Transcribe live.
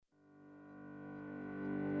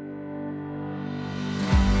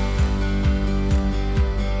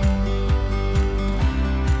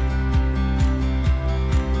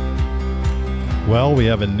Well, we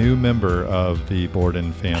have a new member of the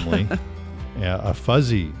Borden family, a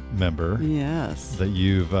fuzzy member. Yes. That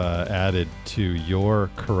you've added to your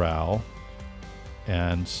corral.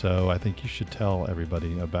 And so I think you should tell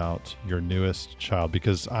everybody about your newest child,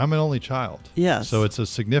 because I'm an only child. Yes. So it's a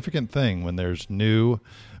significant thing when there's new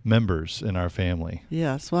members in our family.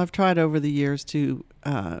 Yes. Well, I've tried over the years to,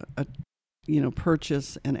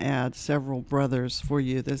 purchase and add several brothers for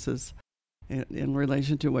you. This is in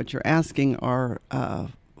relation to what you're asking, our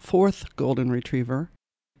fourth golden retriever.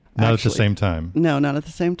 Not at the same time. No, not at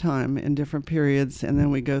the same time, in different periods. And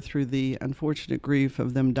then we go through the unfortunate grief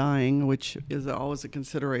of them dying, which is always a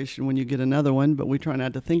consideration when you get another one, but we try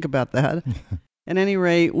not to think about that. At any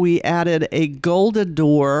rate, we added a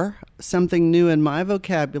Goldador, something new in my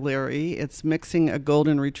vocabulary. It's mixing a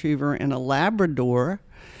golden retriever and a Labrador.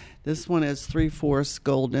 This one is 3/4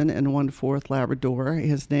 golden and 1/4 Labrador.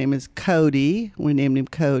 His name is Cody. We named him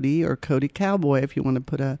Cody, or Cody Cowboy if you want to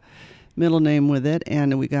put a middle name with it.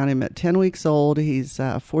 And we got him at 10 weeks old. He's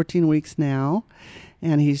 14 weeks now.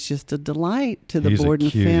 And he's just a delight to the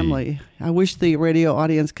Borden family. I wish the radio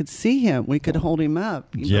audience could see him. We could hold him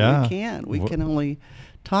up. Yeah. But we can't. We can only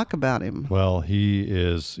talk about him. Well, he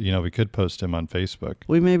is, we could post him on Facebook.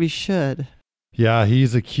 We maybe should. Yeah,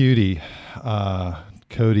 he's a cutie.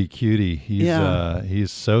 Cody Cutie.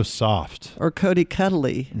 He's so soft. Or Cody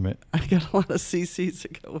Cuddly. I got a lot of CCs to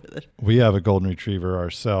go with it. We have a golden retriever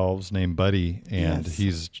ourselves named Buddy, and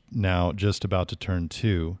he's now just about to turn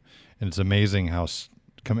 2. And it's amazing how,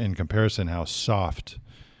 in comparison, how soft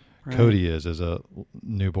Cody is as a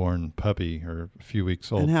newborn puppy or a few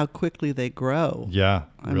weeks old. And how quickly they grow. Yeah,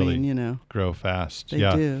 I mean, grow fast. They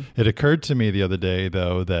do. It occurred to me the other day,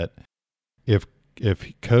 though, that if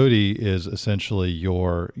Cody is essentially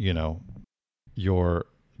your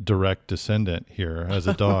direct descendant here as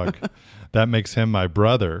a dog, that makes him my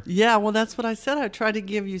brother. Yeah, well, that's what I said. I tried to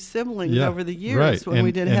give you siblings over the years when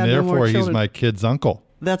we did have no more children. And therefore, he's my kid's uncle.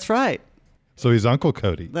 That's right. So he's Uncle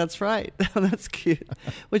Cody. That's right. That's cute.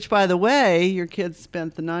 Which, by the way, your kids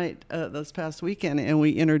spent the night this past weekend, and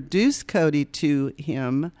we introduced Cody to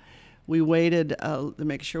him. We waited to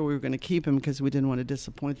make sure we were going to keep him because we didn't want to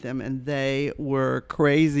disappoint them, and they were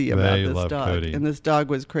crazy about this dog. Cody. And this dog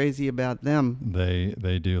was crazy about them.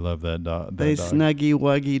 They do love that dog. They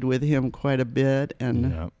snuggy-wuggied with him quite a bit,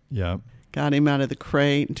 and got him out of the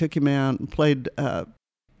crate and took him out and played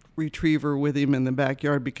retriever with him in the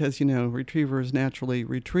backyard because, retrievers naturally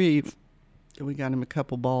retrieve. We got him a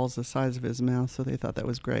couple balls the size of his mouth, so they thought that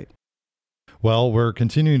was great. Well, we're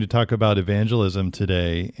continuing to talk about evangelism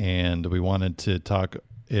today, and we wanted to talk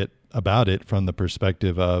about it from the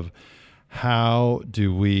perspective of how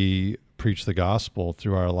do we preach the gospel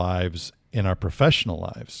through our lives in our professional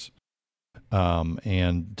lives,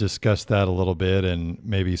 and discuss that a little bit, and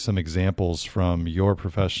maybe some examples from your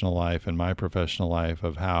professional life and my professional life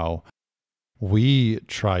of how we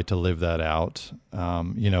try to live that out.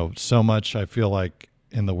 So much I feel like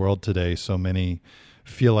in the world today, so many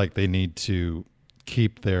feel like they need to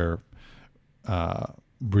keep their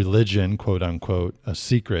religion, quote unquote, a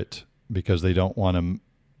secret because they don't want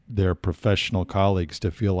their professional colleagues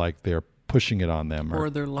to feel like they're pushing it on them or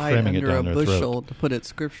they're light under a bushel, to put it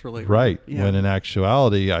scripturally. Right. Yeah. When in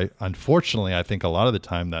actuality, unfortunately, I think a lot of the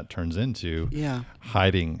time that turns into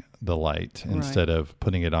hiding the light instead of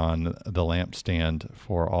putting it on the lampstand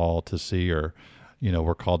for all to see, or,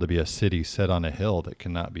 we're called to be a city set on a hill that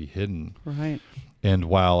cannot be hidden. Right. And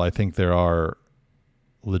while I think there are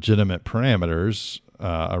legitimate parameters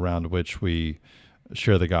around which we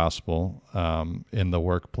share the gospel in the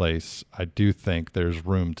workplace, I do think there's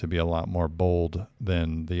room to be a lot more bold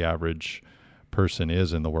than the average person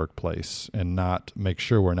is in the workplace, and not make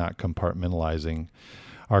sure we're not compartmentalizing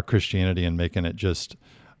our Christianity and making it just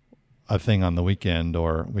a thing on the weekend,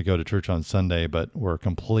 or we go to church on Sunday, but we're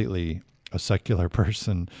completely a secular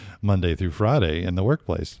person Monday through Friday in the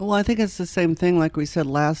workplace. Well, I think it's the same thing like we said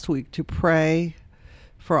last week, to pray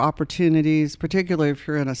for opportunities, particularly if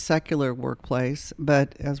you're in a secular workplace.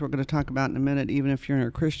 But as we're going to talk about in a minute, even if you're in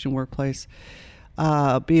a Christian workplace,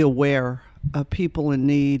 be aware of people in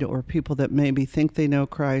need or people that maybe think they know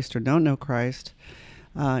Christ or don't know Christ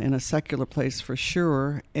in a secular place for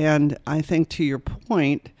sure. And I think to your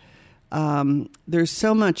point, there's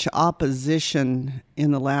so much opposition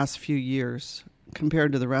in the last few years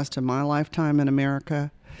compared to the rest of my lifetime in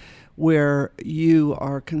America, where you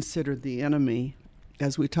are considered the enemy,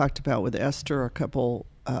 as we talked about with Esther a couple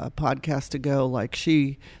podcasts ago. Like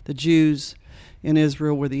the Jews in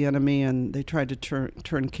Israel were the enemy, and they tried to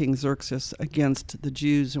turn King Xerxes against the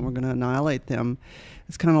Jews, and we're going to annihilate them.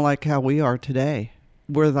 It's kind of like how we are today.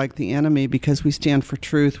 we're like the enemy because we stand for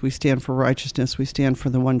truth, we stand for righteousness, we stand for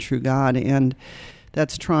the one true God, and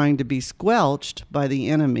that's trying to be squelched by the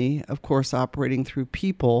enemy, of course, operating through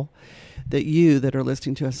people that you that are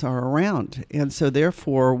listening to us are around. And so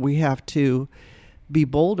therefore we have to be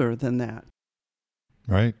bolder than that.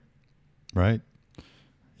 Right.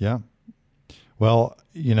 Yeah. Well,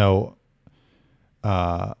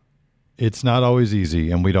 it's not always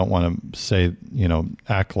easy, and we don't want to say,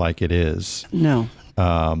 act like it is. No.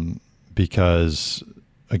 Because,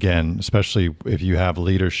 again, especially if you have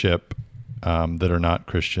leadership that are not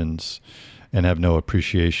Christians and have no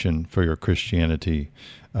appreciation for your Christianity,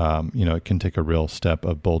 it can take a real step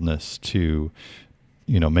of boldness to,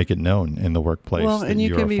 make it known in the workplace that and you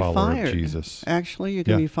you're can a be follower fired. of Jesus. Actually, you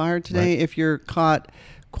can be fired today Right. if you're caught,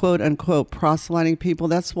 quote unquote, proselyting people.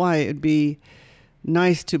 That's why it'd be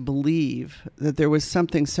nice to believe that there was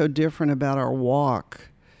something so different about our walk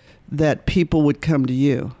that people would come to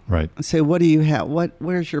you, Right. and say, "What do you have?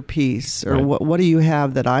 Where's your peace? Or Right. what do you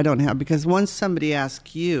have that I don't have?" Because once somebody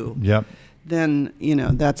asks you, Yep. then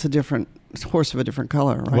that's a different horse of a different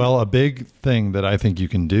color, right? Well, a big thing that I think you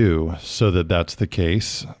can do so that that's the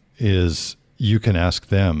case is you can ask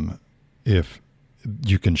them if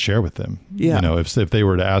you can share with them. Yeah. If they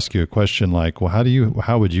were to ask you a question like, well,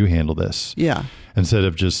 how would you handle this? Yeah. Instead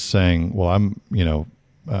of just saying, well,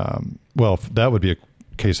 that would be a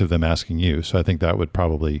case of them asking you. So I think that would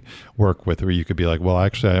probably work with where you could be like, well,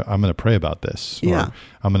 actually, I'm going to pray about this. Yeah. Or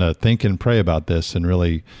I'm going to think and pray about this and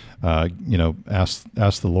really, ask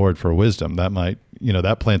the Lord for wisdom. That might,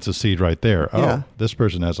 that plants a seed right there. Yeah. Oh, this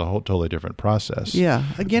person has a whole totally different process. Yeah.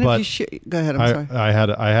 Again, But if you go ahead. I'm sorry.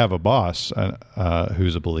 I have a boss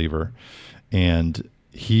who's a believer, and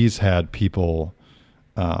he's had people,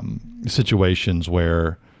 situations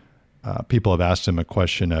where people have asked him a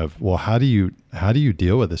question of, well, how do you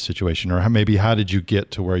deal with this situation? Or how did you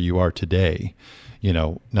get to where you are today?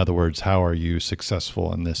 In other words, how are you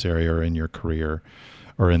successful in this area or in your career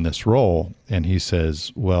or in this role? And he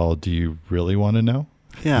says, well, do you really want to know?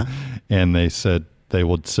 Yeah. And they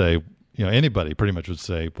would say, anybody pretty much would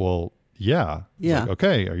say, well, yeah. It's Yeah. like,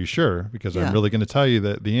 okay. Are you sure? Because Yeah. I'm really going to tell you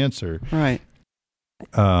the answer. Right.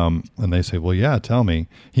 And they say, well, yeah, tell me.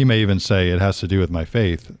 He may even say it has to do with my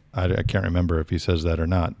faith. I can't remember if he says that or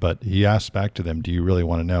not, but he asks back to them, do you really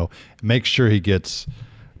want to know? Make sure he gets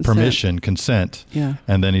permission, consent. Yeah.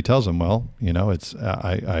 And then he tells them, well, it's,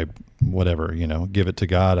 I whatever, give it to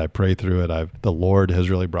God. I pray through it. The Lord has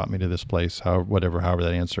really brought me to this place, however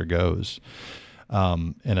that answer goes.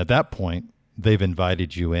 And at that point, they've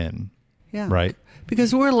invited you in. Yeah. Right.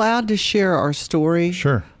 Because we're allowed to share our story,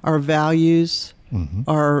 Sure. our values, Mm-hmm.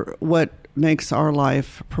 our what makes our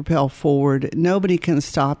life propel forward. Nobody can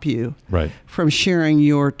stop you Right. from sharing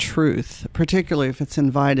your truth, particularly if it's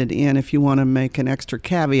invited in, if you want to make an extra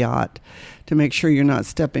caveat to make sure you're not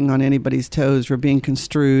stepping on anybody's toes or being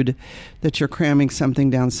construed that you're cramming something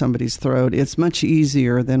down somebody's throat. It's much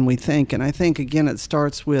easier than we think. And I think, again, it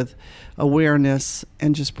starts with awareness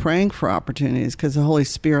and just praying for opportunities, because the Holy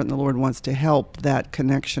Spirit and the Lord wants to help that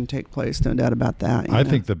connection take place. No doubt about that. I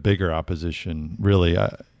think the bigger opposition really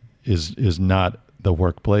is not the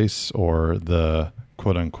workplace or the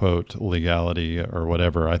quote unquote legality or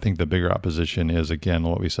whatever. I think the bigger opposition is, again,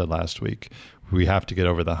 what we said last week. We have to get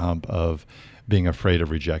over the hump of being afraid of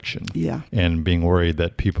rejection. Yeah. And being worried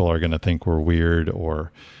that people are going to think we're weird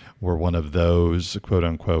or we're one of those, quote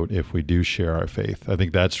unquote, if we do share our faith. I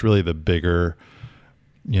think that's really the bigger,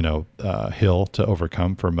 hill to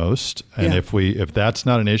overcome for most. And Yeah. if that's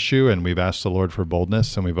not an issue and we've asked the Lord for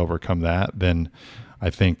boldness and we've overcome that, then I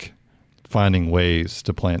think finding ways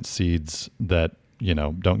to plant seeds that,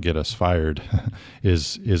 don't get us fired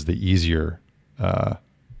is the easier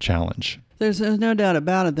challenge. There's no doubt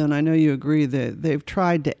about it, though, and I know you agree that they've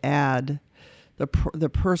tried to add the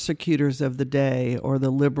persecutors of the day, or the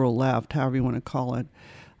liberal left, however you want to call it,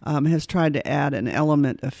 has tried to add an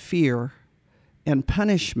element of fear and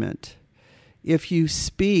punishment. If you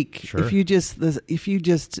speak, Sure. if you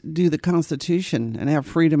just do the Constitution and have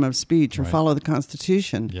freedom of speech or Right. follow the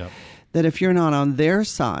Constitution, Yep. that if you're not on their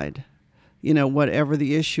side, whatever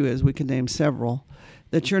the issue is, we could name several,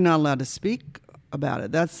 that you're not allowed to speak about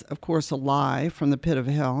it. That's, of course, a lie from the pit of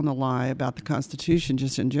hell, and a lie about the Constitution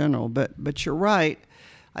just in general. But you're right.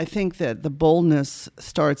 I think that the boldness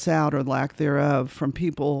starts out, or lack thereof, from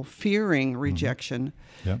people fearing rejection,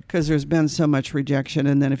 Yep. because there's been so much rejection.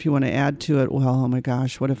 And then if you want to add to it, well, oh my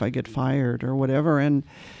gosh, what if I get fired or whatever? And,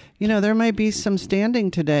 there may be some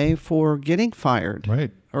standing today for getting fired.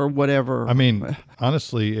 Right. Or whatever. I mean,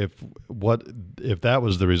 honestly, if what if that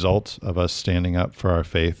was the result of us standing up for our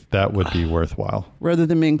faith? That would be worthwhile. Rather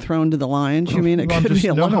than being thrown to the lions, you mean it could be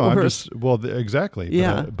a lot worse? Exactly.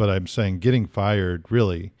 Yeah. But I'm saying getting fired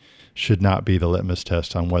really should not be the litmus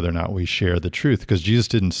test on whether or not we share the truth, because Jesus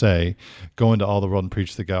didn't say, go into all the world and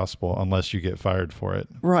preach the gospel unless you get fired for it.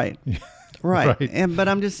 Right. Right. But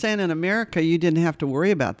I'm just saying, in America, you didn't have to worry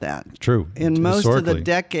about that. True. In most of the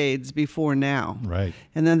decades before now. Right.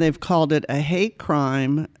 And then they've called it a hate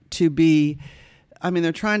crime to be,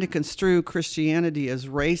 they're trying to construe Christianity as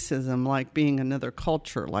racism, like being another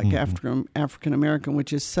culture, like African American,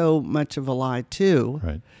 which is so much of a lie too.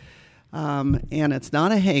 Right. And it's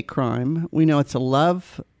not a hate crime. We know it's a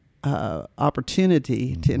love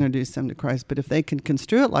opportunity to introduce them to Christ. But if they can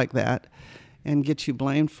construe it like that and get you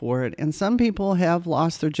blamed for it, and some people have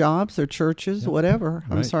lost their jobs, their churches, whatever.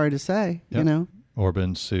 I'm sorry to say, or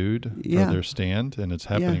been sued for their stand, and it's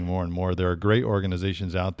happening more and more. There are great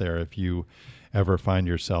organizations out there. If you ever find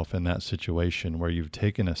yourself in that situation where you've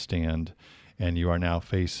taken a stand and you are now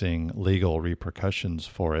facing legal repercussions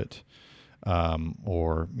for it,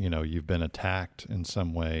 or you've been attacked in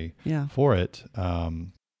some way for it,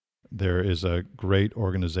 there is a great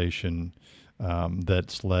organization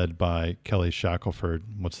that's led by Kelly Shackelford.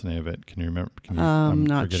 What's the name of it? Can you remember? I'm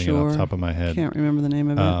not forgetting sure. it off the top of my head. Can't remember the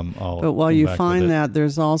name of it. But while you find that,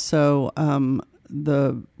 there's also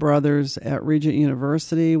the brothers at Regent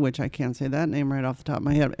University, which I can't say that name right off the top of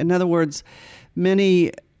my head. In other words,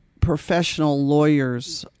 many professional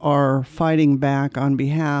lawyers are fighting back on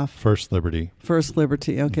behalf. First Liberty,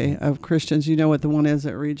 okay, of Christians. You know what the one is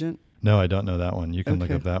at Regent? No, I don't know that one. You can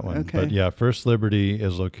look up that one. Okay. But First Liberty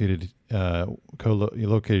is located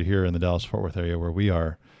here in the Dallas-Fort Worth area where we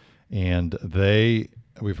are, and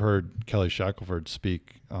we've heard Kelly Shackelford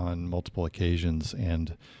speak on multiple occasions,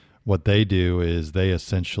 and what they do is they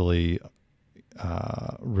essentially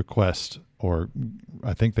request, or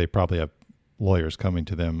I think they probably have lawyers coming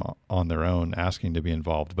to them on their own asking to be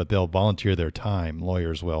involved, but they'll volunteer their time,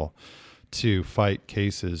 lawyers will, to fight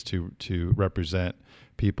cases to represent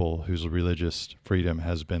people whose religious freedom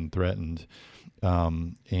has been threatened,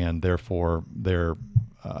 and therefore they're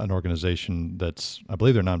an organization that's, I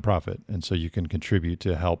believe they're nonprofit, and so you can contribute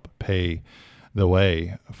to help pay the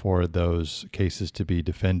way for those cases to be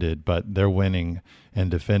defended. But they're winning and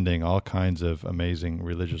defending all kinds of amazing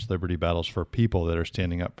religious liberty battles for people that are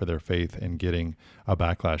standing up for their faith and getting a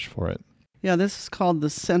backlash for it. Yeah, this is called the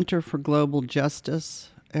Center for Global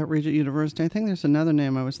Justice at Regent University. I think there's another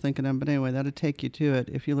name I was thinking of, but anyway, that'll take you to it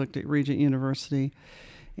if you looked at Regent University.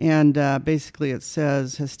 And basically it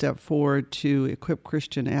says, has stepped forward to equip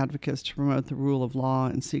Christian advocates to promote the rule of law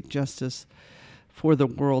and seek justice for the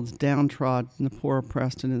world's downtrodden, the poor,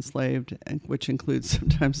 oppressed, and enslaved, which includes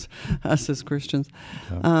sometimes us as Christians.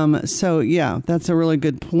 So that's a really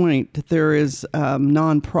good point. There is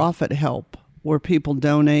nonprofit help where people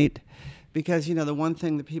donate, because, the one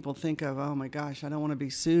thing that people think of, oh my gosh, I don't want to be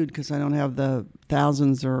sued because I don't have the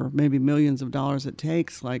thousands or maybe millions of dollars it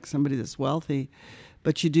takes, like somebody that's wealthy.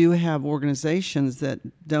 But you do have organizations that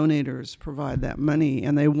donators provide that money,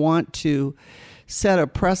 and they want to set a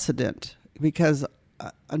precedent, because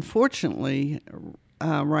unfortunately,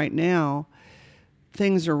 right now,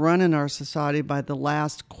 things are run in our society by the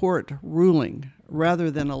last court ruling rather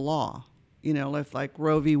than a law. If like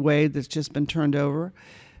Roe v. Wade that's just been turned over,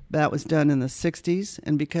 that was done in the 60s,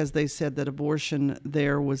 and because they said that abortion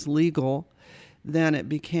there was legal, then it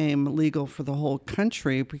became legal for the whole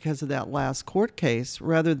country because of that last court case,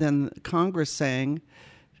 rather than Congress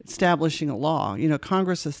establishing a law.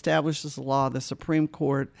 Congress establishes a law, the Supreme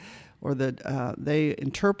Court, or they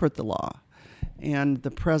interpret the law, and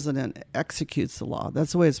the president executes the law.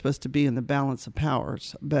 That's the way it's supposed to be in the balance of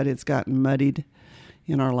powers, but it's gotten muddied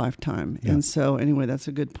in our lifetime. Yeah. And so anyway, that's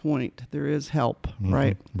a good point. There is help,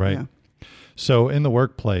 right? Right. Yeah. So in the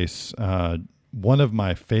workplace, one of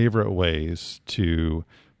my favorite ways to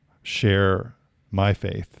share my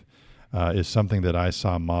faith is something that I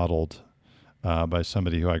saw modeled by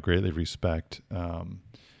somebody who I greatly respect.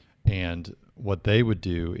 And what they would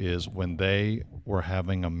do is, when they were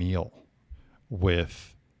having a meal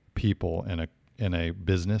with people in a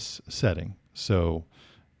business setting, so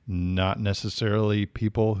not necessarily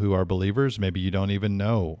people who are believers, maybe you don't even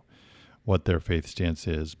know what their faith stance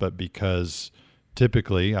is, but because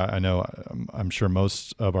typically, I know, I'm sure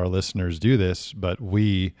most of our listeners do this, but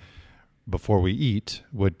we, before we eat,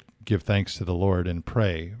 would give thanks to the Lord and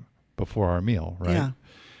pray before our meal, right?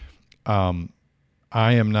 Yeah.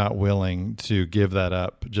 I am not willing to give that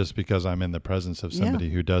up just because I'm in the presence of somebody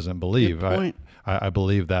who doesn't believe. Good point. I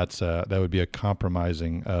believe that would be a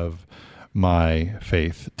compromising of my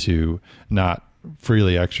faith to not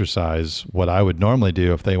freely exercise what I would normally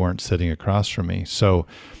do if they weren't sitting across from me. So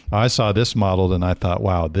I saw this modeled and I thought,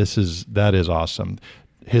 wow, that is awesome.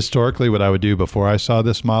 Historically, what I would do before I saw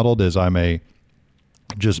this modeled is I may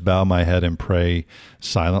just bow my head and pray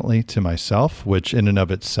silently to myself, which in and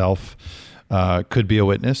of itself could be a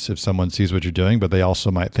witness if someone sees what you're doing, but they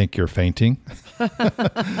also might think you're fainting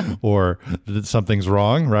or that something's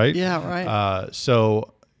wrong, right? Yeah, right.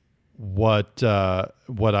 So what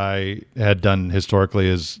I had done historically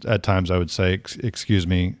is at times I would say, excuse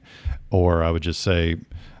me, or I would just say,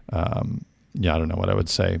 I don't know what I would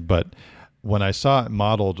say. But when I saw it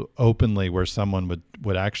modeled openly where someone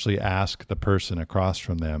would actually ask the person across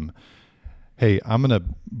from them, hey, I'm going to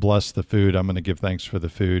bless the food. I'm going to give thanks for the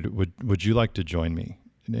food. Would you like to join me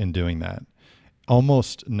in doing that?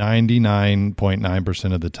 Almost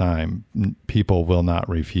 99.9% of the time, people will not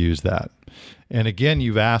refuse that. And again,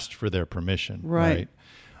 you've asked for their permission, right?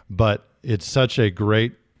 But it's such a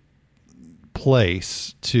great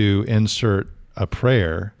place to insert a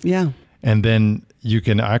prayer. Yeah. And then you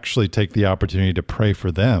can actually take the opportunity to pray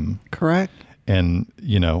for them. Correct. And,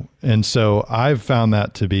 and so I've found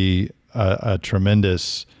that to be a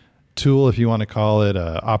tremendous tool, if you want to call it,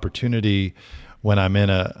 an opportunity when I'm in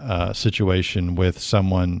a situation with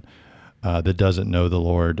someone that doesn't know the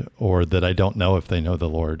Lord, or that I don't know if they know the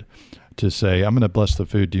Lord, to say, I'm going to bless the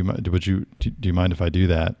food. Do you mind if I do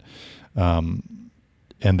that? And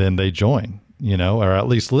then they join, or at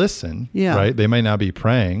least listen, right? They may not be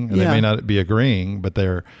praying, or they may not be agreeing, but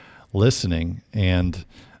they're listening. And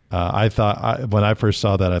I thought, when I first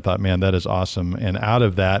saw that, I thought, man, that is awesome. And out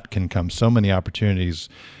of that can come so many opportunities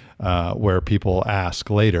where people ask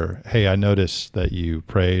later, hey, I noticed that you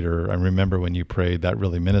prayed, or I remember when you prayed, that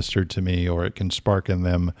really ministered to me, or it can spark in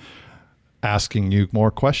them asking you more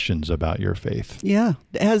questions about your faith. Yeah.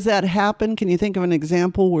 Has that happened? Can you think of an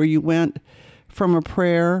example where you went from a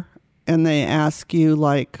prayer and they ask you,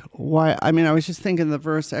 like, why? I mean, I was just thinking the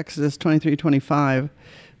verse Exodus 23:25,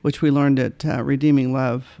 which we learned at Redeeming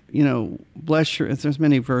Love, bless your, there's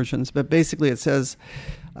many versions, but basically it says,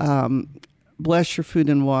 bless your food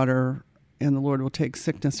and water, and the Lord will take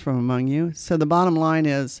sickness from among you. So the bottom line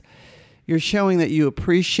is, you're showing that you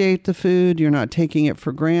appreciate the food, you're not taking it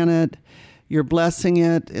for granted, you're blessing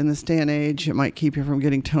it. In this day and age, it might keep you from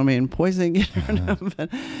getting ptomaine poisoning.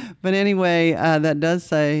 But anyway, that does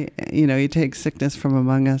say, you take sickness from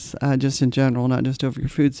among us, just in general, not just over your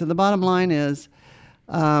food. So the bottom line is,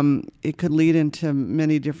 it could lead into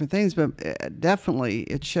many different things, but definitely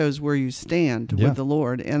it shows where you stand with the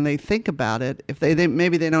Lord. And they think about it. If they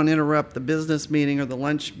maybe they don't interrupt the business meeting or the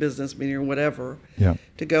lunch business meeting or whatever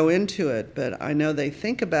to go into it, but I know they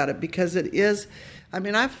think about it, because it is. I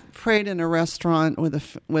mean, I've prayed in a restaurant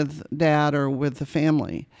with Dad or with the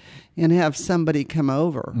family, and have somebody come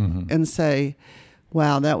over and say,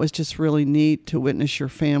 wow, that was just really neat to witness your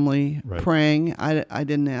family praying. I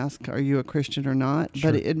didn't ask, are you a Christian or not?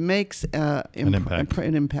 Sure. But it makes an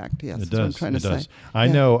impact. Yes, it does. That's what I'm trying to say. I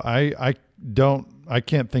know. I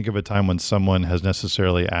can't think of a time when someone has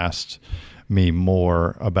necessarily asked me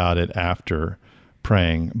more about it after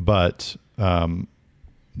praying, but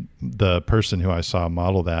the person who I saw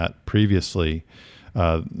model that previously,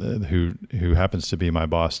 who happens to be my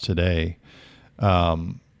boss today,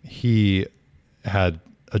 he had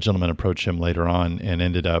a gentleman approach him later on and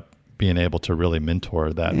ended up being able to really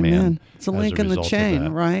mentor that man. It's a link in the chain,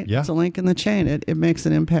 right? Yeah. It's a link in the chain. It makes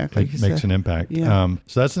an impact. Like it makes an impact. Yeah.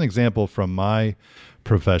 So that's an example from my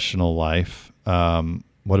professional life.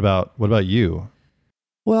 What about you?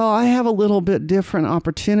 Well, I have a little bit different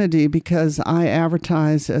opportunity because I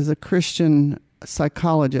advertise as a Christian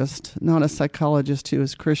psychologist, not a psychologist who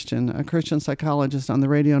is Christian, a Christian psychologist on the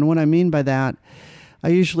radio. And what I mean by that, I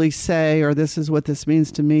usually say, or this is what this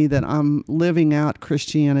means to me, that I'm living out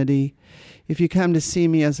Christianity. If you come to see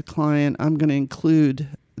me as a client, I'm going to include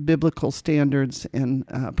biblical standards and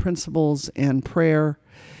principles and prayer.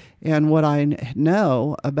 And what I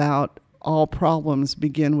know about all problems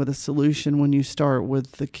begin with a solution when you start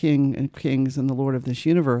with the King and Kings and the Lord of this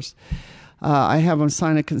universe. I have them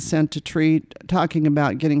sign a consent to treat, talking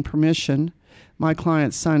about getting permission. My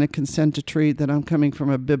clients sign a consent to treat that I'm coming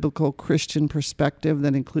from a biblical Christian perspective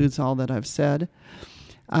that includes all that I've said,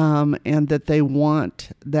 and that they want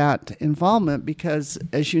that involvement because,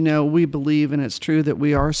 as you know, we believe, and it's true, that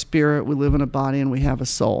we are spirit, we live in a body, and we have a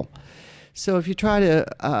soul. So if you try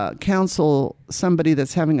to counsel somebody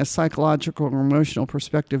that's having a psychological or emotional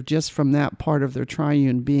perspective just from that part of their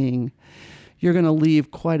triune being, you're going to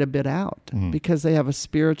leave quite a bit out because they have a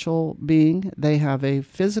spiritual being, they have a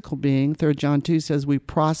physical being. 3 John 2 says we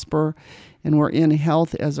prosper and we're in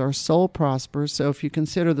health as our soul prospers. So if you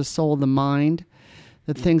consider the soul the mind,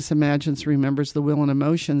 that thinks, imagines, remembers the will and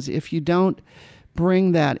emotions. If you don't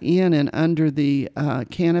bring that in and under the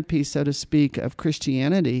canopy, so to speak, of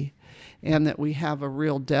Christianity, and that we have a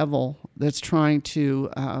real devil that's trying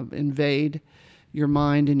to invade your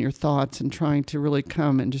mind and your thoughts and trying to really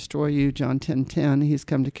come and destroy you, John 10:10, he's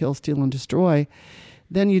come to kill, steal, and destroy,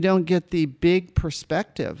 then you don't get the big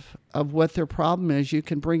perspective of what their problem is. You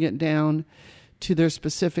can bring it down to their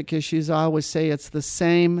specific issues. I always say it's the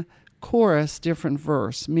same chorus, different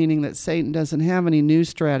verse, meaning that Satan doesn't have any new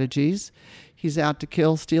strategies. He's out to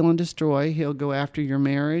kill, steal, and destroy. He'll go after your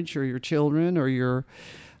marriage or your children or your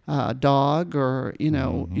dog or,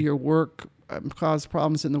 your work, cause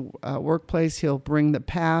problems in the workplace. He'll bring the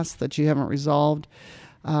past that you haven't resolved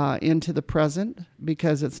into the present,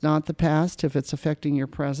 because it's not the past if it's affecting your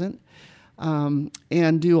present,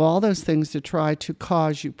 and do all those things to try to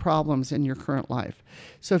cause you problems in your current life.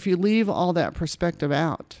 So if you leave all that perspective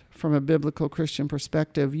out from a biblical Christian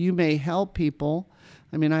perspective, you may help people.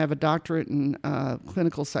 I mean, I have a doctorate in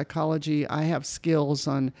clinical psychology. I have skills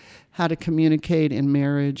on how to communicate in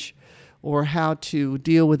marriage or how to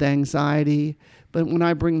deal with anxiety. But when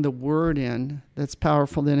I bring the word in, that's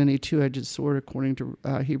powerful than any two-edged sword, according to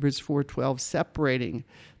Hebrews 4:12, separating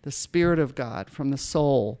the Spirit of God from the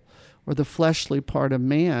soul or the fleshly part of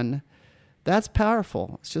man, that's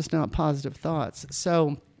powerful. It's just not positive thoughts.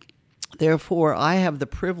 So, therefore, I have the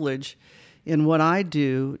privilege in what I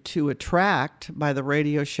do to attract, by the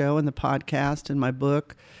radio show and the podcast and my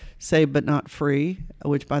book, Saved But Not Free,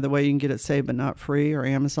 which, by the way, you can get at Saved But Not Free or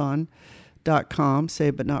Amazon.com,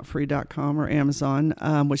 savedbutnotfree.com or Amazon,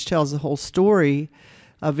 which tells the whole story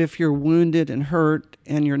of if you're wounded and hurt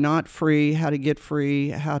and you're not free, how to get free,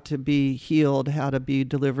 how to be healed, how to be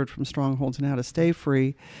delivered from strongholds, and how to stay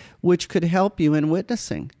free, which could help you in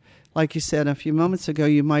witnessing. Like you said a few moments ago,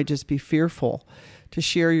 you might just be fearful to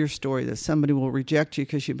share your story, that somebody will reject you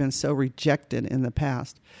because you've been so rejected in the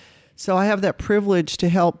past. So I have that privilege to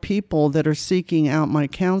help people that are seeking out my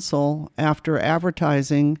counsel after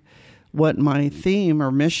advertising what my theme or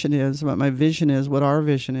mission is, what my vision is, what our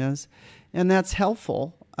vision is, and that's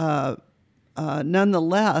helpful.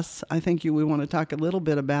 Nonetheless, I think we want to talk a little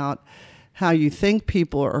bit about how you think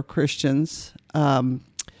people are Christians. I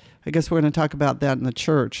guess we're going to talk about that in the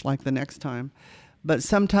church, like the next time. But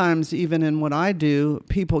sometimes, even in what I do,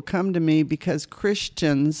 people come to me because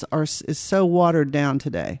Christians is so watered down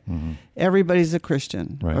today. Mm-hmm. Everybody's a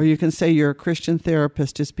Christian. Right. Or you can say you're a Christian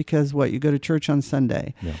therapist just because, you go to church on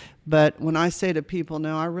Sunday. Yeah. But when I say to people,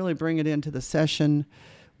 no, I really bring it into the session.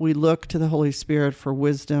 We look to the Holy Spirit for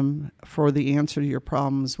wisdom, for the answer to your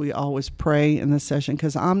problems. We always pray in the session,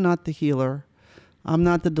 because I'm not the healer. I'm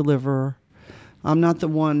not the deliverer. I'm not the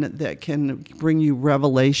one that can bring you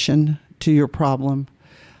revelation to your problem.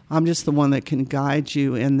 I'm just the one that can guide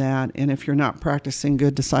you in that. And if you're not practicing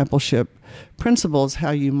good discipleship principles,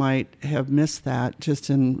 how you might have missed that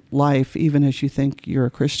just in life, even as you think you're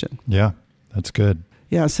a Christian. Yeah, that's good.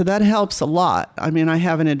 Yeah, so that helps a lot. I mean, I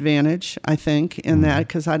have an advantage, I think, in that,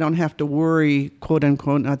 because I don't have to worry, quote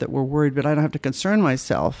unquote, not that we're worried, but I don't have to concern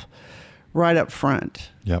myself right up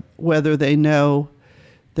front. Yep. Whether they know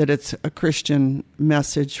that it's a Christian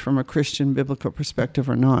message from a Christian biblical perspective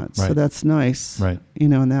or not. Right. So that's nice, right?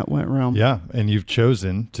 In that realm. Yeah, and you've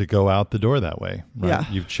chosen to go out the door that way, right? Yeah,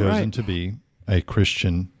 you've chosen to be a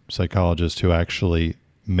Christian psychologist who actually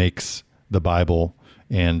makes the Bible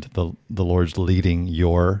and the Lord's leading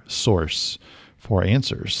your source for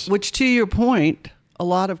answers. Which, to your point, a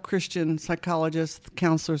lot of Christian psychologists,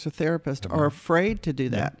 counselors, or therapists are afraid to do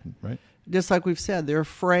that. Yeah, right. Just like we've said, they're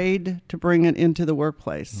afraid to bring it into the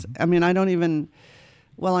workplace. Mm-hmm. I mean, I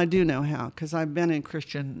do know how, because I've been in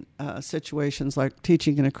Christian situations, like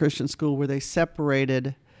teaching in a Christian school where they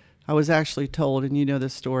separated. I was actually told, and you know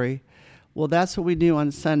this story, well, that's what we do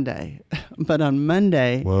on Sunday, but on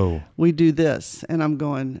Monday, we do this. And I'm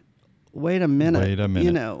going, wait a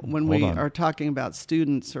minute. When we are talking about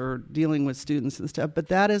students or dealing with students and stuff, but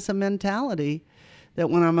that is a mentality that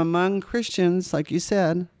when I'm among Christians, like you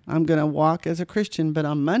said, I'm going to walk as a Christian, but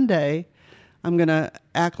on Monday, I'm going to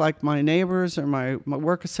act like my neighbors or my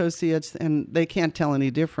work associates, and they can't tell any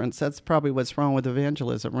difference. That's probably what's wrong with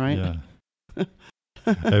evangelism, right? Yeah.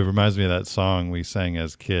 It reminds me of that song we sang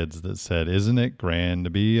as kids that said, "Isn't it grand to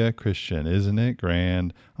be a Christian? Isn't it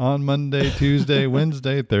grand? On Monday, Tuesday,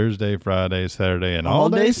 Wednesday, Thursday, Friday, Saturday, and all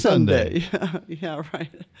day Sunday." Yeah, right.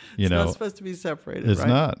 It's not supposed to be separated, It's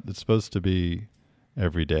not. It's supposed to be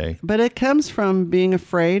every day. But it comes from being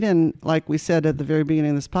afraid and, like we said at the very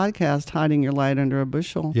beginning of this podcast, hiding your light under a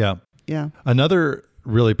bushel. Yeah. Yeah. Another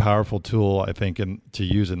really powerful tool, I think, to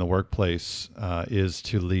use in the workplace is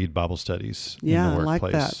to lead Bible studies in the workplace. I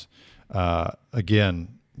like that.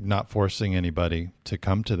 Again, not forcing anybody to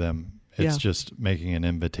come to them. It's Yeah. just making an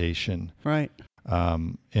invitation. Right.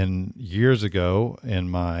 And years ago, in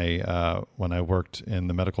my when I worked in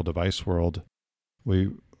the medical device world,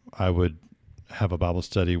 I would have a Bible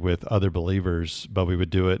study with other believers, but we would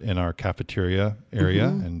do it in our cafeteria area,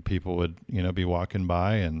 and people would be walking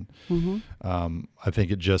by, and I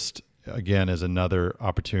think it just again is another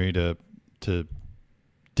opportunity to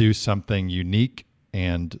do something unique.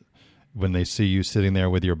 And when they see you sitting there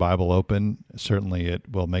with your Bible open, certainly it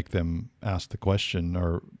will make them ask the question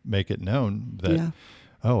or make it known that,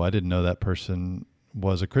 oh, I didn't know that person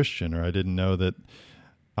was a Christian, or I didn't know that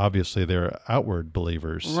obviously they're outward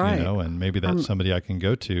believers, Right. And maybe that's somebody I can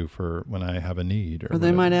go to for when I have a need. Or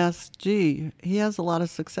they might ask, gee, he has a lot of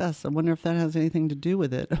success. I wonder if that has anything to do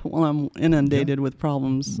with it. Well, I'm inundated with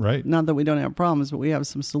problems. Right. Not that we don't have problems, but we have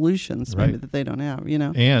some solutions maybe that they don't have,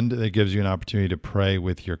 And it gives you an opportunity to pray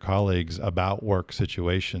with your colleagues about work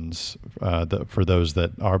situations for those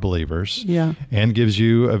that are believers. Yeah. And gives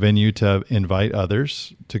you a venue to invite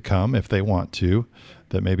others to come if they want to,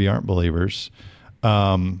 that maybe aren't believers.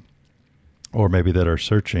 Or maybe that are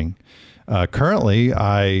searching. Currently,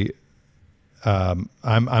 I'm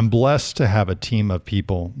blessed to have a team of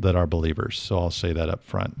people that are believers. So I'll say that up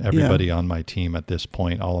front. Everybody on my team at this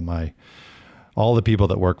point, all the people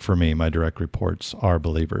that work for me, my direct reports, are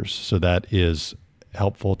believers. So that is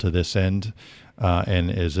helpful to this end,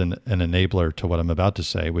 and is an enabler to what I'm about to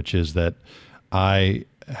say, which is that I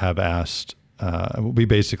have asked. We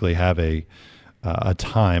basically have a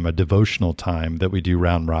devotional time that we do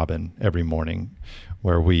round robin every morning,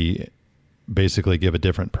 where we basically give a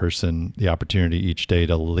different person the opportunity each day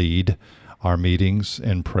to lead our meetings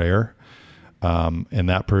in prayer. And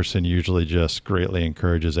that person usually just greatly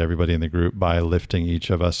encourages everybody in the group by lifting each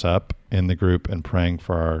of us up in the group and praying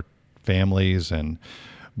for our families and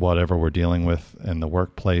whatever we're dealing with in the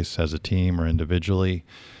workplace as a team or individually.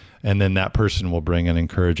 And then that person will bring an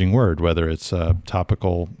encouraging word, whether it's a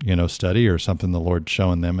topical, study or something the Lord's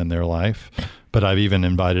showing them in their life. But I've even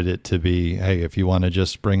invited it to be, hey, if you want to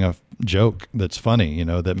just bring a joke that's funny,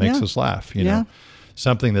 that makes us laugh,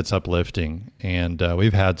 something that's uplifting. And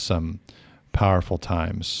we've had some powerful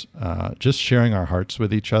times just sharing our hearts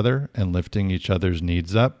with each other and lifting each other's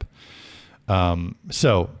needs up.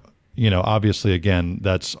 Obviously, again,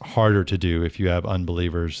 that's harder to do if you have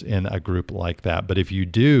unbelievers in a group like that. But if you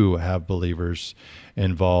do have believers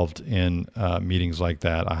involved in meetings like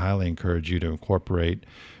that, I highly encourage you to incorporate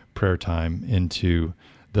prayer time into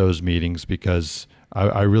those meetings, because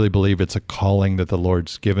I really believe it's a calling that the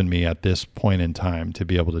Lord's given me at this point in time to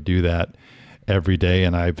be able to do that every day.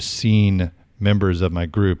 And I've seen members of my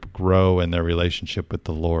group grow in their relationship with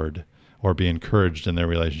the Lord, or be encouraged in their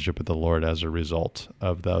relationship with the Lord as a result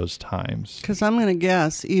of those times. Because I'm going to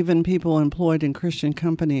guess even people employed in Christian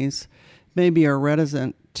companies maybe are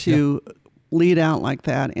reticent to lead out like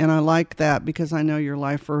that. And I like that, because I know your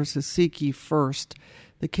life verse is seek ye first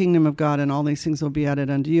the kingdom of God, and all these things will be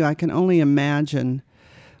added unto you. I can only imagine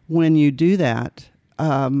when you do that,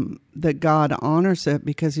 that God honors it,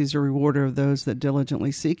 because he's a rewarder of those that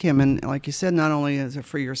diligently seek him. And like you said, not only is it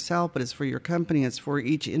for yourself, but it's for your company. It's for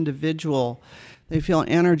each individual. They feel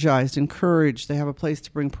energized, encouraged. They have a place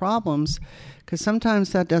to bring problems, because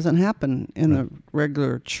sometimes that doesn't happen in the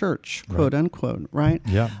regular church, quote unquote, right?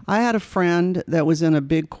 Yeah. I had a friend that was in a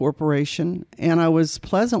big corporation, and I was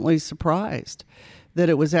pleasantly surprised that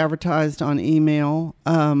it was advertised on email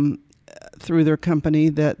through their company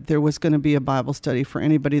that there was going to be a Bible study for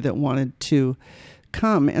anybody that wanted to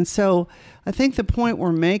come. And so I think the point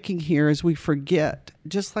we're making here is we forget,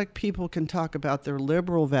 just like people can talk about their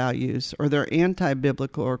liberal values or their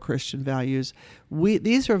anti-biblical or Christian values,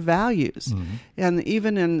 these are values. Mm-hmm. And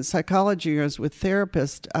even in psychology, as with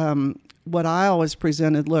therapists, what I always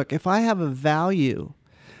presented, look, if I have a value,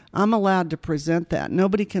 I'm allowed to present that.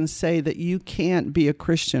 Nobody can say that you can't be a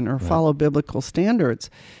Christian or follow biblical standards.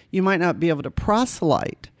 You might not be able to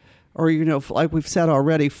proselyte or, like we've said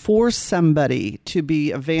already, force somebody to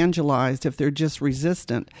be evangelized if they're just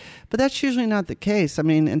resistant. But that's usually not the case. I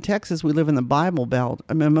mean, in Texas, we live in the Bible Belt.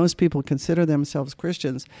 I mean, most people consider themselves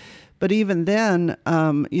Christians. But even then,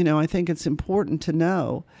 I think it's important to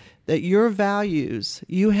know that your values,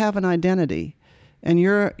 you have an identity. And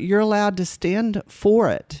you're allowed to stand for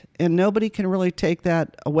it. And nobody can really take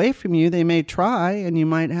that away from you. They may try, and you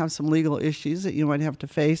might have some legal issues that you might have to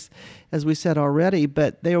face, as we said already,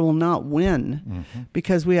 but they will not win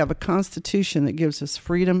because we have a Constitution that gives us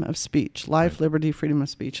freedom of speech, life, liberty, freedom of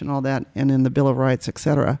speech, and all that, and in the Bill of Rights,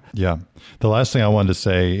 etc. Yeah. The last thing I wanted to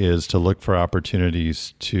say is to look for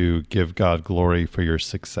opportunities to give God glory for your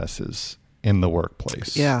successes in the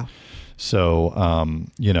workplace. Yeah. So,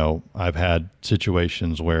 I've had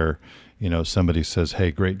situations where, somebody says,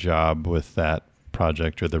 "Hey, great job with that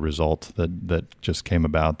project or the result that just came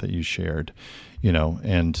about that you shared,"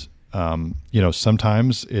 and,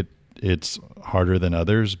 sometimes it's harder than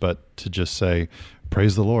others, but to just say,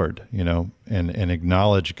 praise the Lord, and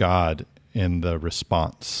acknowledge God in the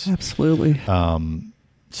response. Absolutely.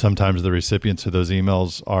 Sometimes the recipients of those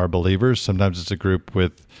emails are believers. Sometimes it's a group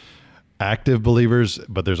with active believers,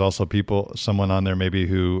 but there's also someone on there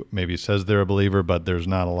who says they're a believer, but there's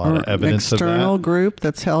not a lot of evidence of that. External group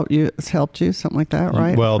that's helped you, something like that,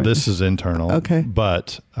 right? Well, this is internal. Okay.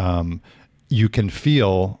 But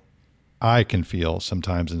I can feel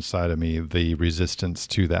sometimes inside of me the resistance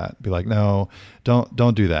to that. Be like, no,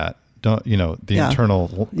 don't do that. Don't,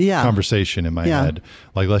 internal conversation in my head.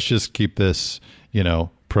 Like, let's just keep this,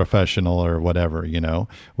 professional or whatever,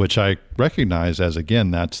 which I recognize as,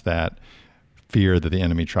 again, that's that fear that the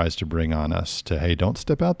enemy tries to bring on us to, hey, don't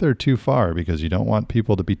step out there too far because you don't want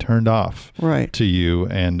people to be turned off to you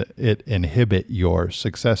and it inhibit your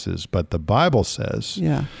successes. But the Bible says,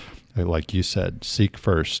 like you said, seek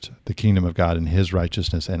first the kingdom of God and his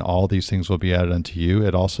righteousness, and all these things will be added unto you.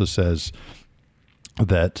 It also says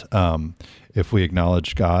that if we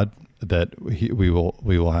acknowledge God, that we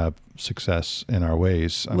will have success in our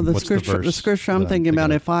ways. Well, the scripture I'm thinking about,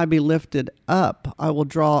 if I be lifted up, I will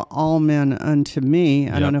draw all men unto me.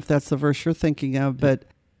 I don't know if that's the verse you're thinking of, but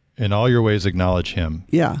in all your ways acknowledge him,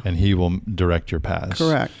 and he will direct your paths.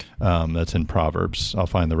 Correct. That's in Proverbs. I'll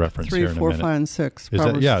find the reference 3, here in 4, a minute. 5, and 6.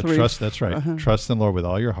 Trust. That's right. Trust in the Lord with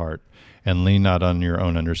all your heart, and lean not on your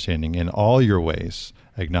own understanding. In all your ways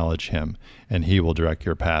acknowledge him, and he will direct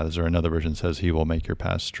your paths. Or another version says he will make your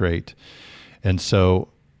paths straight. And so,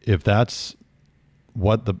 if that's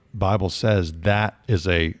what the Bible says, that is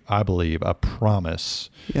I believe, a promise.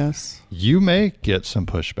 Yes. You may get some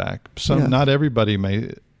pushback. Not everybody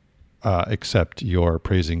may accept your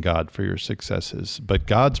praising God for your successes, but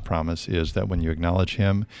God's promise is that when you acknowledge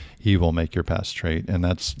him, he will make your path straight. And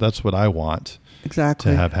that's what I want to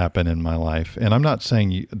have happen in my life. And I'm not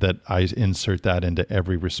saying that I insert that into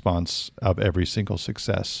every response of every single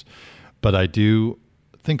success, but I do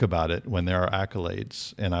think about it when there are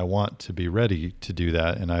accolades, and I want to be ready to do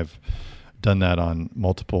that. And I've done that on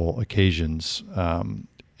multiple occasions. And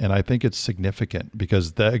I think it's significant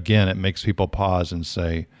because again, it makes people pause and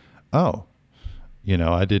say, oh,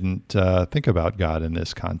 I didn't think about God in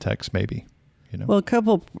this context, maybe. Well, a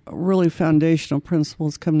couple really foundational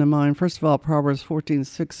principles come to mind. First of all, Proverbs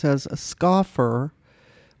 14:6 says, a scoffer,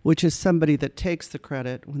 which is somebody that takes the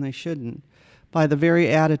credit when they shouldn't, by the very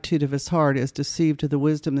attitude of his heart is deceived to the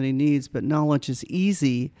wisdom that he needs, but knowledge is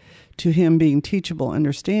easy to him being teachable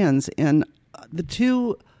understands. And the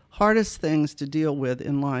two hardest things to deal with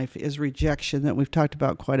in life is rejection, that we've talked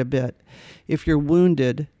about quite a bit. If you're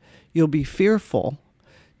wounded, you'll be fearful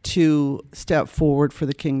to step forward for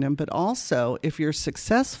the kingdom. But also, if you're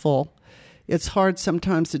successful, it's hard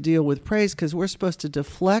sometimes to deal with praise because we're supposed to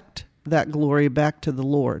deflect that glory back to the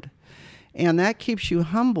Lord. And that keeps you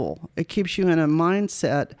humble. It keeps you in a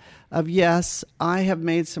mindset of, yes, I have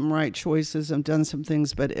made some right choices, I've done some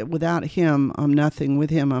things, but without him, I'm nothing. With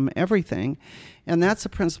him, I'm everything. And that's a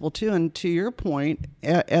principle too. And to your point,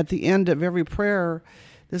 at the end of every prayer,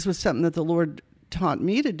 this was something that the Lord taught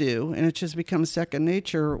me to do, and it just becomes second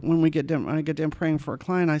nature. When I get done praying for a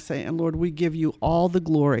client, I say, and Lord, we give you all the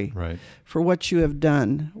glory for what you have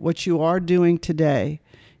done, what you are doing today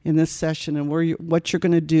in this session, and what you're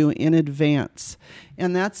going to do in advance.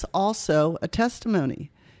 And that's also a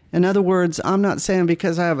testimony. In other words, I'm not saying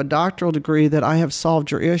because I have a doctoral degree that I have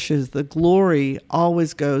solved your issues. The glory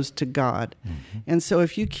always goes to God. Mm-hmm. And so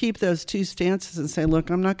if you keep those two stances and say, look,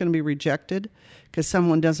 I'm not going to be rejected because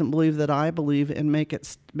someone doesn't believe that I believe, and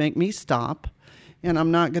make me stop, and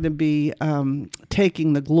I'm not going to be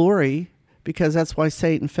taking the glory, because that's why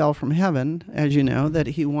Satan fell from heaven, as you know, that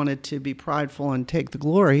he wanted to be prideful and take the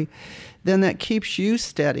glory, then that keeps you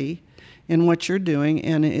steady in what you're doing,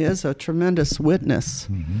 and it is a tremendous witness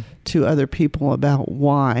to other people about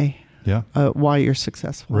why you're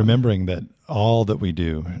successful. Remembering that all that we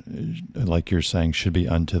do, like you're saying, should be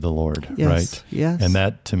unto the Lord, right? Yes. And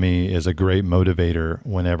that, to me, is a great motivator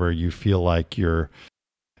whenever you feel like you're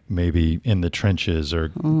maybe in the trenches or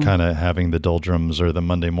kind of having the doldrums or the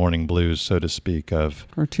Monday morning blues, so to speak,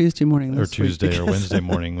 or Tuesday morning, or Tuesday or Wednesday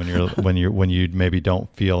morning when you maybe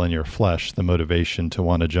don't feel in your flesh the motivation to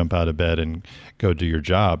want to jump out of bed and go do your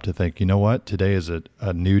job, to think, you know what, today is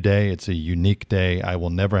a new day. It's a unique day. I will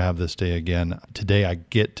never have this day again. Today I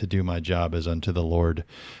get to do my job as unto the Lord.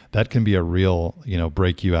 That can be a real,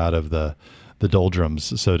 break you out of the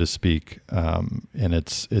doldrums, so to speak. And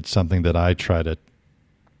it's something that I try to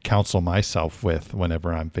counsel myself with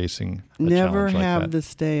whenever I'm facing a Never challenge like have that.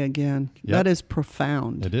 this day again. Yep. That is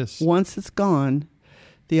profound. It is. Once it's gone,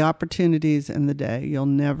 the opportunities and the day you'll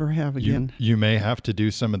never have again. You may have to do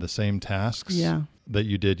some of the same tasks Yeah. that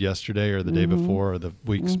you did yesterday or the day before or the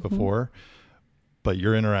weeks before, but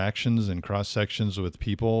your interactions and cross sections with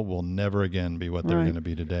people will never again be what they're Right. going to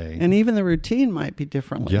be today. And even the routine might be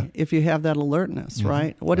differently Yeah. if you have that alertness,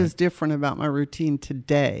 right? What is different about my routine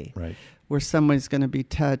today Right. where somebody's going to be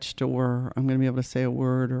touched or I'm going to be able to say a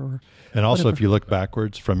word or And also, whatever. if you look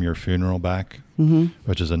backwards from your funeral back,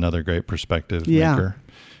 which is another great perspective Yeah. maker,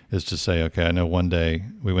 is to say, okay, I know one day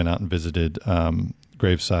we went out and visited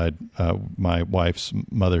graveside, my wife's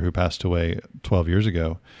mother who passed away 12 years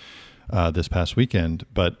ago this past weekend.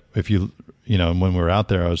 But if you know, and when we were out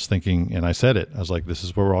there, I was thinking, and I said it, I was like, this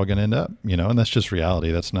is where we're all going to end up, you know, and that's just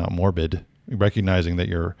reality. That's not morbid. Recognizing that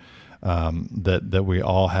you're, that we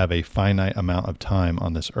all have a finite amount of time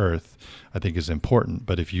on this earth, I think is important.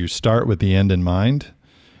 But if you start with the end in mind,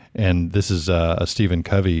 and this is a Stephen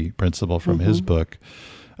Covey principle from his book,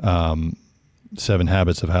 7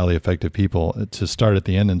 Habits of Highly Effective People, to start at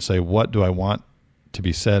the end and say, what do I want to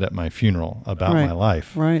be said at my funeral about Right. my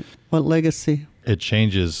life? right. What legacy? It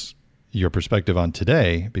changes your perspective on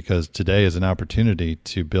today, because today is an opportunity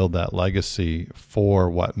to build that legacy for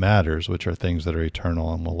what matters, which are things that are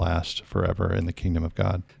eternal and will last forever in the kingdom of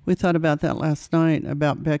God. We thought about that last night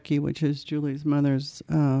about Becky, which is Julie's mother's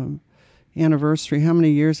anniversary. How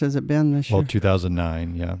many years has it been this Well, year?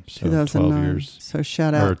 2009, yeah. So 2009. 12 years. So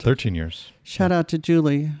shout Or out. 13 years. Shout out to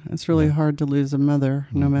Julie. It's really Yeah. hard to lose a mother,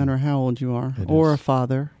 no matter how old you are, It or is. a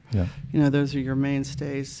father. Yeah. You know, those are your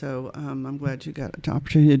mainstays. So I'm glad you got an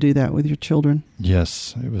opportunity to do that with your children.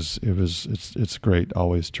 Yes, it's great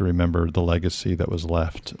always to remember the legacy that was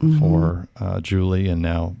left Mm-hmm. for Julie, and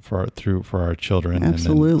now for our children.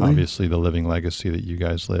 Absolutely. And then obviously the living legacy that you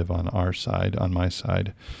guys live on our side, on my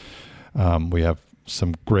side. We have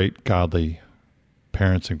some great godly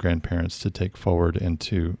parents and grandparents to take forward and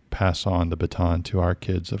to pass on the baton to our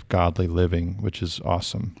kids of godly living, which is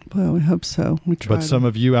awesome. Well, we hope so. We try. But some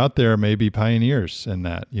of you out there may be pioneers in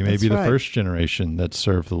that. You may That's be the right. first generation that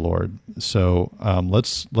served the Lord. So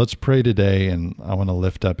let's pray today, and I want to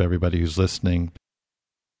lift up everybody who's listening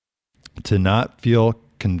to not feel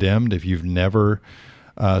condemned if you've never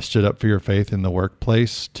stood up for your faith in the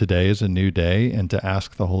workplace. Today is a new day, and to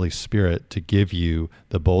ask the Holy Spirit to give you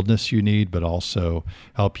the boldness you need, but also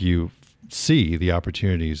help you see the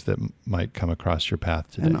opportunities that might come across your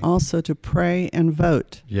path today. and also to pray and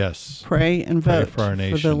vote. Yes. Pray and Pray vote for our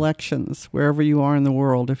the nation. elections, wherever you are in the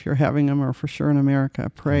world. If you're having them, or for sure in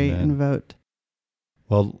America, pray Amen. and vote.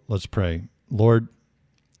 Well, let's pray. Lord,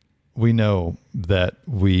 we know that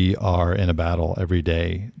we are in a battle every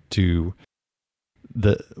day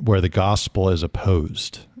where the gospel is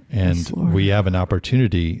opposed. And Yes, Lord. we have an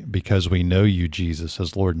opportunity, because we know you, Jesus,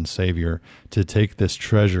 as Lord and Savior, to take this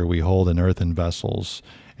treasure we hold in earthen vessels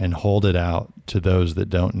and hold it out to those that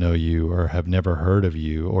don't know you or have never heard of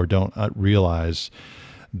you or don't realize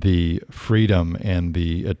the freedom and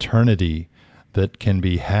the eternity that can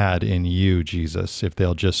be had in you, Jesus, if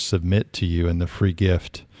they'll just submit to you and the free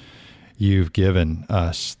gift you've given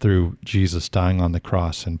us through Jesus dying on the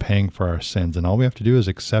cross and paying for our sins. And all we have to do is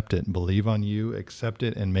accept it and believe on you, accept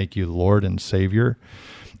it and make you Lord and Savior,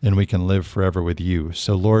 and we can live forever with you.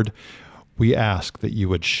 So Lord, we ask that you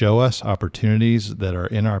would show us opportunities that are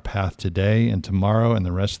in our path today and tomorrow and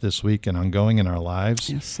the rest of this week and ongoing in our lives.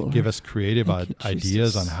 Yes, Lord. Give us creative Thank you,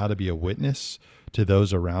 ideas Jesus. on how to be a witness to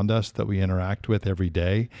those around us that we interact with every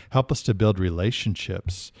day. Help us to build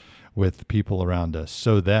relationships with people around us,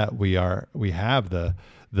 so that we have the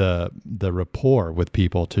rapport with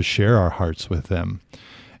people to share our hearts with them.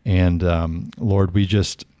 And Lord, we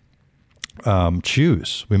just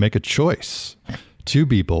we make a choice to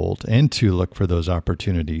be bold and to look for those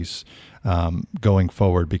opportunities going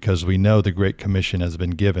forward, because we know the Great Commission has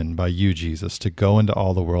been given by you, Jesus, to go into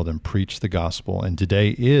all the world and preach the gospel. And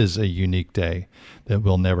today is a unique day that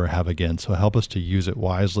we'll never have again. So help us to use it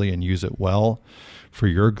wisely and use it well for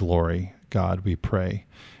your glory, God, we pray.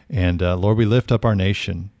 And Lord, we lift up our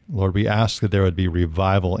nation. Lord, we ask that there would be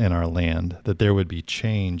revival in our land, that there would be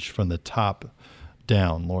change from the top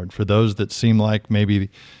down, Lord. For those that seem like maybe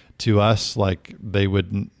to us, like they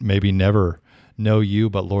would maybe never know you,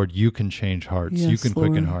 but Lord, you can change hearts. You Yes, can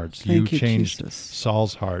quicken Lord. hearts. Thank You you, changed Jesus.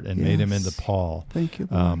 Saul's heart and made him Yes. into Paul, Thank you,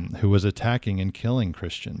 Lord. who was attacking and killing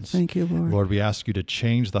Christians. Thank you, Lord. Lord, we ask you to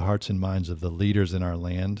change the hearts and minds of the leaders in our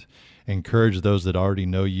land, encourage those that already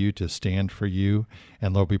know you to stand for you.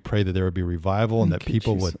 And Lord, we pray that there would be revival and that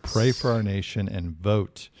people would pray for our nation and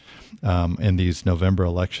vote in these November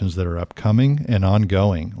elections that are upcoming and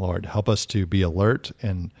ongoing. Lord, help us to be alert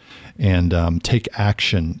and take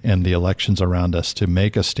action in the elections around us to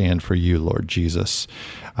make a stand for you, Lord Jesus.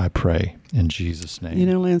 I pray in Jesus' name. You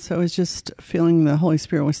know, Lance, I was just feeling the Holy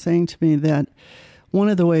Spirit was saying to me that one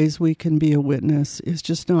of the ways we can be a witness is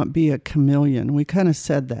just not be a chameleon. We kind of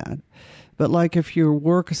said that. But like if your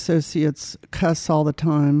work associates cuss all the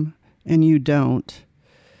time and you don't,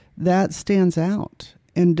 that stands out.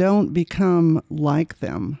 And don't become like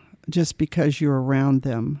them just because you're around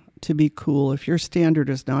them to be cool. If your standard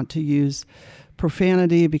is not to use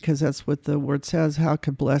profanity, because that's what the word says, how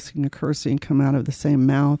could blessing and cursing come out of the same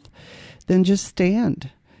mouth? Then just stand.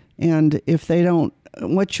 And if they don't,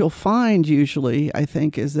 what you'll find usually, I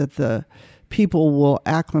think, is that the people will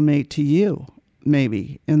acclimate to you,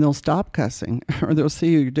 maybe, and they'll stop cussing or they'll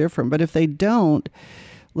see you're different. But if they don't,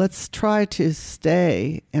 let's try to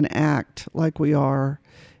stay and act like we are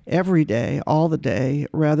every day, all the day,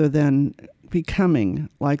 rather than becoming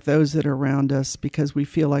like those that are around us because we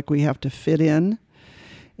feel like we have to fit in.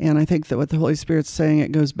 And I think that what the Holy Spirit's saying,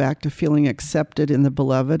 it goes back to feeling accepted in the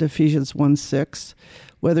beloved, Ephesians 1:6.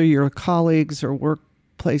 Whether your colleagues or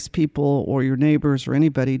workplace people or your neighbors or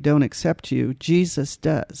anybody don't accept you, Jesus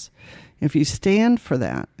does. If you stand for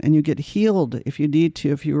that and you get healed if you need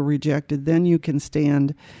to, if you were rejected, then you can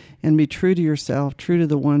stand and be true to yourself, true to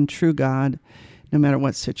the one true God, no matter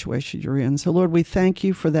what situation you're in. So, Lord, we thank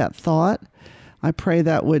you for that thought. I pray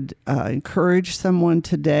that would encourage someone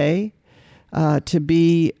today to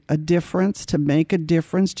be a difference, to make a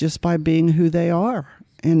difference just by being who they are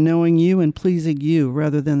and knowing you and pleasing you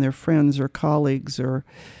rather than their friends or colleagues or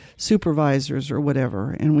supervisors or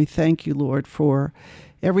whatever. And we thank you, Lord, for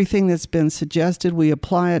everything that's been suggested. We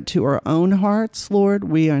apply it to our own hearts, Lord.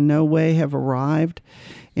 We in no way have arrived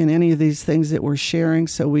in any of these things that we're sharing.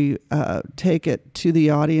 So we take it to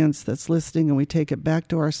the audience that's listening and we take it back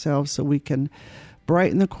to ourselves so we can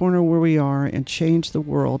brighten the corner where we are and change the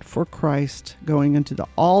world for Christ, going into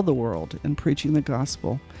all the world and preaching the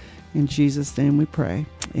gospel. In Jesus' name we pray.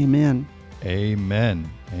 Amen. Amen.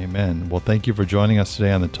 Amen. Well, thank you for joining us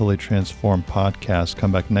today on the Totally Transformed podcast.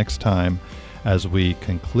 Come back next time as we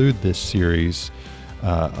conclude this series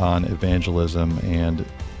on evangelism and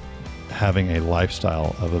having a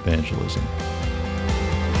lifestyle of evangelism.